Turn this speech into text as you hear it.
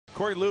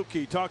Corey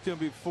Luebke talked to him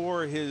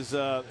before his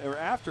or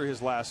after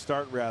his last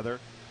start rather,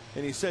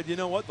 and he said, you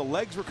know what, the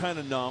legs were kind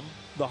of numb,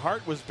 the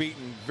heart was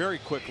beating very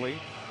quickly,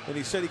 and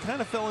he said he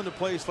kind of fell into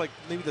place like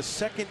maybe the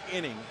second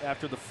inning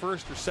after the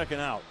first or second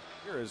out.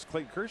 Here is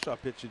Clayton Kershaw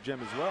pitched to Jim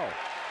as well.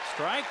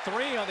 Strike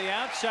three on the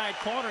outside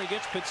corner. He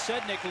gets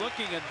Pitsednik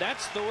looking, and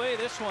that's the way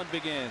this one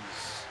begins.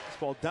 This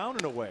ball down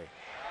and away.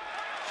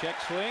 Check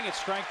swing. It's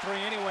strike three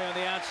anyway on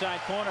the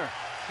outside corner.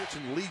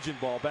 Pitching Legion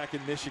ball back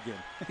in Michigan.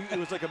 It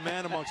was like a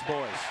man amongst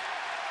boys.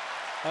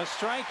 A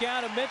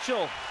strikeout of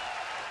Mitchell.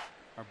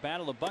 Our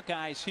battle of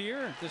Buckeyes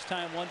here, this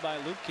time won by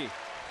Luebke.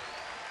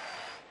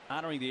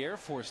 Honoring the Air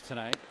Force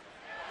tonight.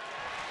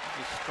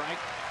 Strike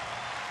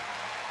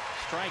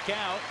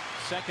out,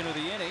 second of the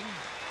inning.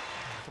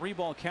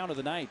 3-ball count of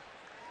the night.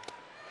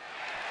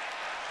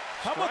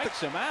 How about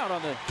Strikes him out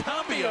on the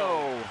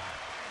cambio.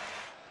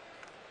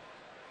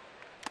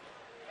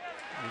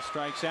 He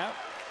strikes out.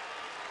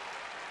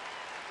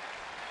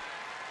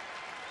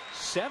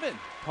 7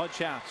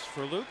 punch outs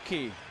for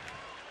Luebke.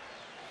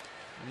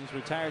 He's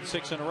retired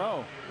 6 in a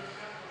row.